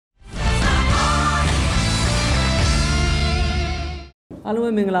Hello,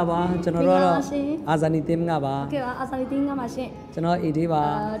 Minglava, General Azani Timgaba. Okay, Azani Timgaba. General Ediva.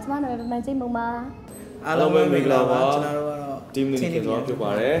 Mama. Hello, Minglava. Team Nicolas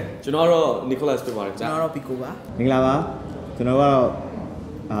Pipare. General Nicholas Pipare. General Picuba. Minglava. General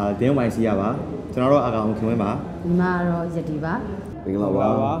Deo Maisiava. General Agam Kimba. Maro Yadiva.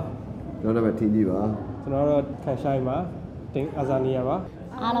 Minglava. General Tidiva. General Kashaiba. Think Azaniava.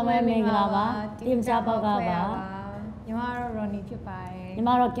 Hello, Minglava. Team Zabagaba. Yamaro Ronnie Pipai.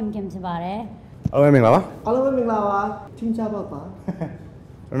 Yamaro Kim Sibare. Hello, Minglava. Hello, Minglava. Team Jababa.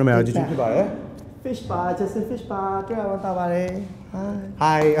 Remember, did you Pipare? Fish bar, just a fish bar.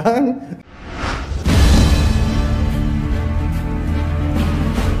 Hi.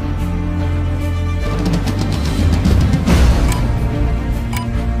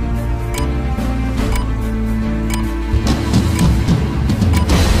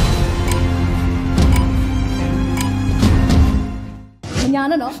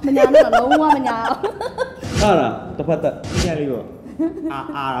 Manana no, manana. Ara, tepat tak? Ini lagi.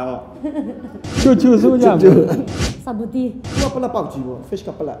 Cucu suja. Sabuti. Gua pala pau jiwa, fish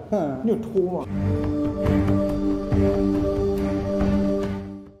ka pala. Nyu thua.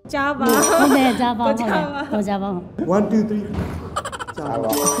 Java. Java. 1 2 3. Java.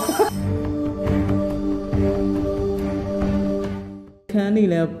 Candy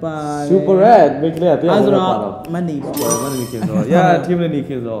lepa. Super Red, make clear. Azra, money. Money kills. Yeah, team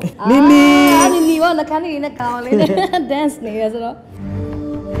kills. Nini, what the candy in the car? Dance near as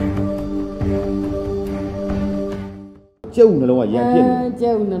ကျုပ်နှလုံးကရံဖြစ်နေ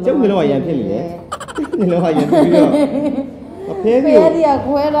ကျုပ်နှလုံးကရံဖြစ်နေတယ်နှလုံးကရံဖြစ်ပြီးတော့အဖေးကြီးက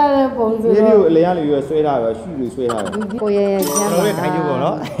ခွဲထားတဲ့ပုံစံတော့ဖေးကြီးကိုအလေကနေပြီးဆွဲထားပဲရှုလို့ဆွဲထားတယ်ကိုရဲကျမ်းပါတော့ခိုင်းကြည့်ပေါ့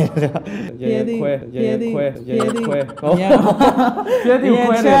နော်ရဲခွဲရဲချ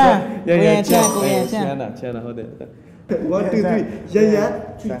မ်းတာဟုတ်တယ် 1 2 3 yeah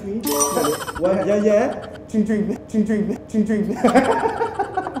ching one yeah ching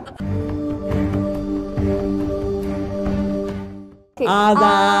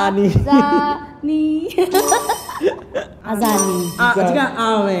Azani. Azani. Aja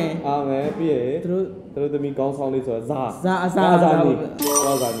Ame. Ame, piye. Terus demi kau sound ni so Za. Azani.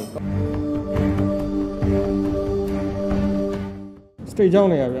 Straight down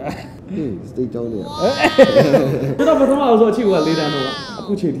ni ya. Stay down ni. Kita pertama aku cakap gua leader tu.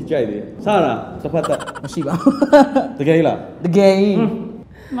 Aku cakap dijai dia. Salah, tepat tak? Masih bang. Tegak lah. Tegak.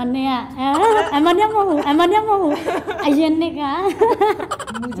 Mania, emangnya mau, ayen ni kan?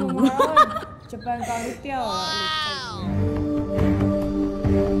 Muju maro Japan kali tiaw.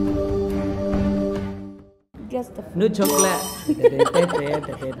 Guess the No chocolate.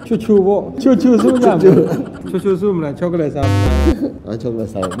 Cucu bo. Cucu suja. Cucu sumla chocolate sama. Chocolate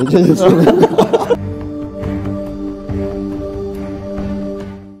sama. Ni cucu sama.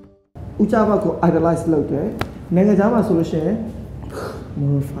 Ujaba ko idolize လုပ်တယ်နိုင်ငံခြားမှာဆိုလို့ရှိရင်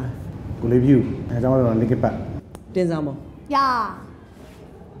More 5 ကိုလေး view အဲကြောင့်တော့ link ပတ် တင်စားမော Ya.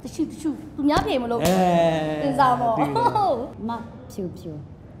 Tissue. Tu nhớ gì mà luôn? Tên sao mà? Mà piu.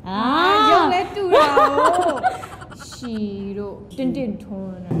 Yung le tu rao. Shi do. Tin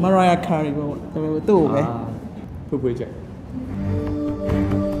thon. Mariah Carey ပေါ့ဒါပေမဲ့သူ့ကိုပဲ ဖွေးချက်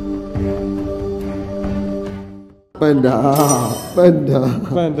Panda. Panda.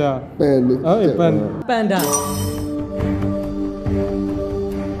 Oh, Panda.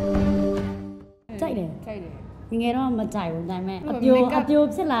 Chạy đi. Nghe đó mà chạy một đại mẹ. Apio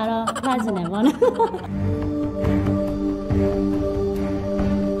sẽ là đó. Lại gì này con.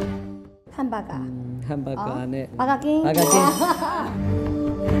 Hamburger. Hamburger နဲ့ Burger King.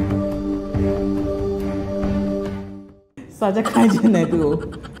စာချက်ခိုင်းခြင်းနဲ့သူ့ကို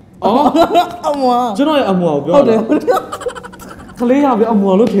အော် အမွာ ကျွန်တော်ရဲ့အမွာကိုပြောတယ်ကလေးရပြီအ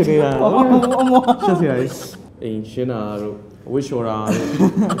မွာလို့ထင်နေတာ အမွာ ရှက်စရာကြီးအိမ်ရှင်းတာတို့ဝစ်လျှော်တာတို့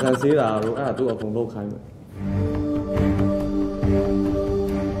ဇန်ဆေးတာတို့အဲ့ဒါသူ့အကုန်လုပ်ခိုင်းမယ်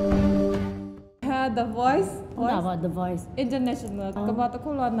The Voice. The Voice. International. Kabat ako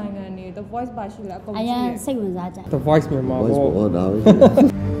lot nangan ni. The Voice ba sila ako. Ayan, say mo za cha. The Voice Myanmar. Voice mo daw.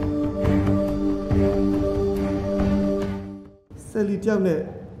 Sally တယောက်နဲ့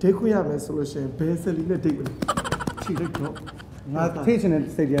ဒိတ်ခွင့်ရမယ်ဆိုလို့ရှိရင်ဘယ် Sally နဲ့ဒိတ်မလဲဖြေလိုက်တော့ ငါဖိစနေ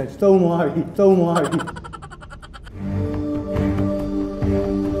တဲ့စိတ်ကြီးသုံးသွားပြီ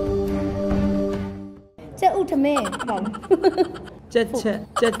ချက်ဥထမဲပေါ့ ချက်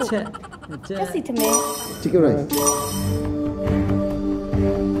ချက်စီထမဲ Chicken rice.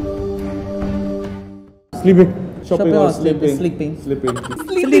 Sleeping. Shopping or sleeping.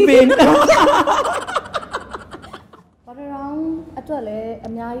 What around အတွ အတွက်လည်း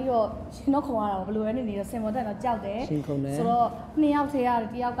အများကြီးတော့ရှင်တော့ခုံရတာဘယ်လိုလဲနေတော့စင်ပေါ်တက်တော့ကြောက်တယ်ဆိုတော့2ယောက်ထဲရတယ်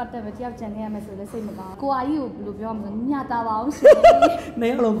1ယောက်ကတက်ပဲ1ယောက်ကြံနေရမယ်ဆိုလည်းစိတ်မကောင်းကိုအာကြီးကိုဘယ်လိုပြောမလဲညတာပါအောင်ရှင်2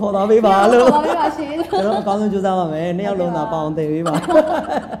ယောက်လုံးခေါ်သွားပေးပါလို့ခေါ်သွားပေးပါရှင်ကျွန်တော်အကောင်းဆုံးကြိုးစားပါမယ်2ယောက်လုံးသာပေါအောင်တည်ပေးပါ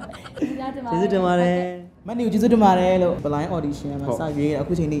ကျေးဇူးတင်ပါတယ်မန်နီကိုကျေးဇူးတင်ပါတယ်လို့ blind audition မှာစရွေးအ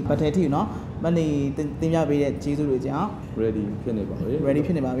ခုချိန်ထိဘတ်ထဲထိနော်မန်နီတင်ပြပေးတဲ့ကျေးဇူးတွေကြောင့် ready ဖြစ်နေပါပြီ ready ဖြ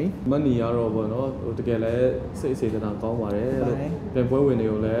စ်နေပါပြီမန်နီကတော့ပေါ့နော်ဟိုတကယ်လဲစိတ်အစေတနာကောင်းပါတယ်လို့ပြန်ပွဲဝင်တွေ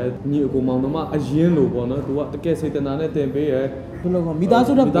ကိုလည်းညီအကိုမောင်နှမအရင်လို့ပေါ့နော်သူကတကယ်စေတနာနဲ့တင်ပေးရဘယ်လိုခေါ်မိသား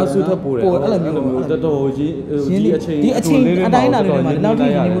စုထပ်ပို့တယ်အဲ့လိုမျိုးတော်တော်ကြီးဒီအချိန်အတိုင်းအတာတွေမှာနောက်ထ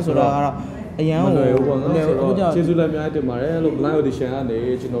ပ်ရင်းမှုဆိုတာကတော့အရန်ကိုကျေးဇူးလည်းအများကြီးတင်ပါတယ်လို့ blind audition ကနေ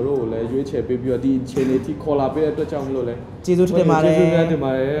ကျွန်တော်တို့ကိုလည်းရွေးချယ်ပေးပြီးတော့ဒီအချိန်လေးထိခေါ်လာပေးတဲ့အတွက်ကြောင့်မလို့လဲကျေးဇူးတင်ပါတယ်ကျေးဇူးများတင်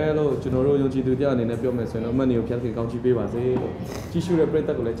ပါတယ်လို့ကျွန်တော်တို့ယုံကြည်သူတရားအနေနဲ့ပြောမယ်ဆိုရင်တော့မန်နီကိုဖျက်ခင်ကောင်းချီးပေးပါစေလို့ကြီးစုတဲ့ပရိသ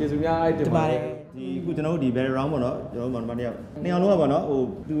တ်ကိုလည်းကျေးဇူးများတင်ပါတယ်ဒီအခုကျွန်တော်တို့ဒီ background ပေါ့နော်ကျွန်တော်တို့မန်တယောက်နှစ်ယောက်လုံးကပေါ့နော်ဟို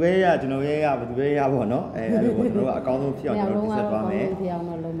သူပဲရကျွန်တော်ရဲ့ရဘယ်သူပဲရပေါ့နော်အဲ့လိုပေါ့ကျွန်တော်တို့ကအကောင်းဆုံးဖြစ်အောင်ကျွန်တော်တို့ဆက်သွားမယ်ဖြစ်အောင်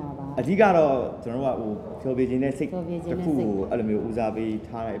လုပ်မှာပါအဓိကတော့ကျွန်တော်တို့ကဟိုဖြောပြခြင်းနဲ့စိတ်တစ်ခုကိုအဲ့လိုမျိုးဦးစားပေး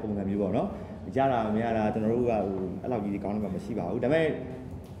ထားတဲ့ပုံစံမျိုးပေါ့နော်ရတာမရတာကျွန်တော်တို့ကဟိုအဲ့လောက်ကြီးကောင်းနေမှာမရှိပါဘူးဒါပေ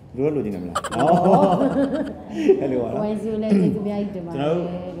မဲ့လိုချင်တယ်မလားအဲ့လိုပါနော်ဝိုင်းစုလည်းကျေးဇူးများကြီးတင်ပါတယ်ကျွန်တော်တို့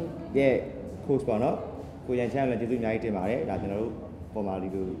ရဲ့ coach ပေါ့နော်ကိုရန်ချမ်းလည်းကျေးဇူးအများကြီးတင်ပါတယ်ဒါကျွန်တော်တို့ပေါ်မှာဒီ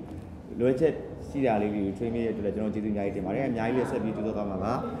လိုလိုချက်ရှိတာလေးကို train ပေးရတဲ့အတွက်လည်းကျွန်တော်ကျေးဇူးအများကြီးတင်ပါတယ်အများကြီးလည်းဆက်ပြီးကြိုးစားသွားမှာ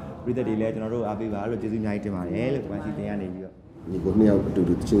ပါပြည်သက်တွေလည်းကျွန်တော်တို့အားပေးပါလို့ကျေးဇူးအများကြီးတင်ပါတယ်လို့ကွန်စီတင်ရနေပြီးတော့ဒီကိုနှစ်ယောက်အတူ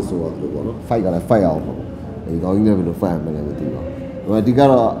တူချင်းဆိုတော့လို့ပေါ့နော် fight ကလည်း fight အောင်ပေါ့ဒီကောင်းကြီးနဲ့ဘယ်လို fight ရမလဲမသိပါဘူးဒီက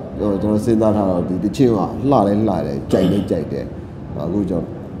တော့ကျွန်တော်စဉ်းစားထားတော့ဒီချင်းကလှတယ်ကြိုက်တယ်အခုကျွန်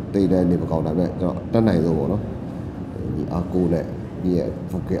တော်တိတ်တဲ့နေမကောင်းတာပဲကျွန်တော်တက်နိုင်ဆုံးပေါ့နော်ဒီအားကိုနဲ့ဒီရဲ့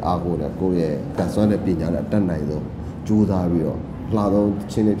focus အားကိုနဲ့ကိုရဲ့တက်ဆွမ်းတဲ့ပညာနဲ့တက်နိုင်ဆုံးကြိုးစားပြီးတော့လှတော့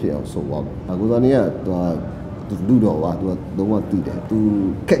ချင်းလေးဖြစ်အောင်ဆိုပါမယ်အခုဆိုနေကသူလူတော့ဟာသူကလုံးဝတည်တယ်သူ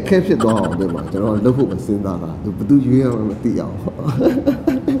ခက်ဖြစ်သွားအောင်ဒီမှာကျွန်တော်လှုပ်ဖို့မစဉ်းစားတာသူဘယ်သူရွေးရမှမသိအောင်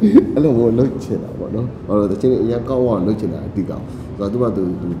အဲ့လိုမျိုးလှုပ်ချင်တာပေါ့နော်ဟောတော့တချင်းအရင်ကောက်အောင်လှုပ်ချင်တာအတိကောင်ဆိုတော့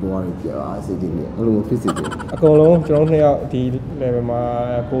သူဘွားတွေပြအားစိတ်တွေအဲ့လိုမျိုးဖြစ်စေတယ်အကုန်လုံးကျွန်တော်နှစ်ယောက်ဒီ level မှာ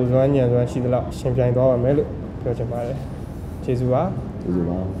ကိုစွမ်းညံစွမ်းရှိသလောက်ရှင်ပြိုင်သွားပါမယ်လို့ပြောချင်ပါတယ်ကျေးဇူးပါ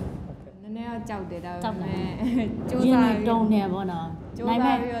နည်းနည်းတော့ကြောက်တယ်ဒါပေမဲ့စူးစမ်းတုံနေပေါ့နော်နိုင်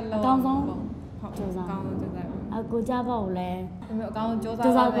မဲ့အကောင်းဆုံးစူးစမ်းကောင်းစူးစမ်းအကိုကြပါဦးလဲအကောင်းစူးစ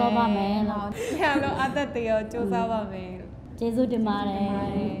မ်းပါမယ်လို့အဲ့လိုအသက်တရောစူးစမ်းပါမယ်ကျေးဇူးတင်ပါတယ်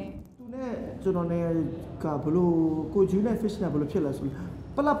သူနဲ့ကျွန်တော်နဲ့ကဘလို့ကိုဂျူးနဲ့ fish နဲ့ဘလို့ဖြစ်လဲဆို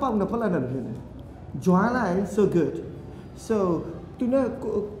ပလက်ပေါက်နဲ့ဖလက်နဲ့ဖြစ်နေ join line so good so သူနဲ့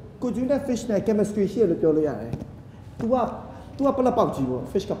ကိုဂျူးနဲ့ fish နဲ့ chemistry ရှိရလို့ပြောလို့ရတယ် तू ကပလက်ပေါက်ကြီးပေါ့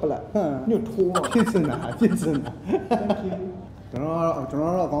fish ကပလက်ညှို့ထိုးတော့ဖြစ်စင်တာ thank you ကျွန်တော်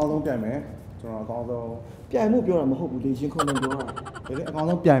တော့အကောင်းဆုံးပြိုင်မယ်ကျွန်တော်အကောင်းဆုံးပြိုင်မှုပြောတာမဟုတ်ဘူးလေချင်းခုံနေပြောတာဒါလည်းအကောင်း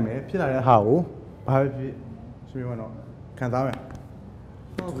ဆုံးပြိုင်မယ်ဖြစ်လာတဲ့ဟာကိုဘာပဲဖြစ်ဆိုပြီးတော့ခံစားမယ်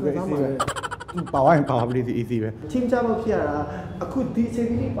ဟုတ်ကဲ့ပါမယ်ပါဝိုင်းပါဝါပလီစီ easy ပဲချင်းချဖို့ဖြစ်ရတာအခုဒီအချိန်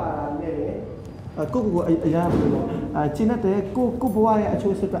ကြီးပါတာနဲ့ကိုအရာဘယ်လိုကျင်းတဲ့ကိုဘဝရဲ့အ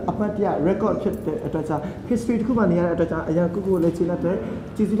ချိုးစစ်အပတ်တရ record ဖြစ်တဲ့အတွက်ကြောင့် history တစ်ခုမှနေရတဲ့အတွက်ကြောင့်အရာကိုလည်းကျင်းတဲ့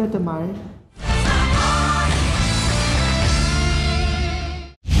ကျေးဇူးလက်တင်ပါတယ်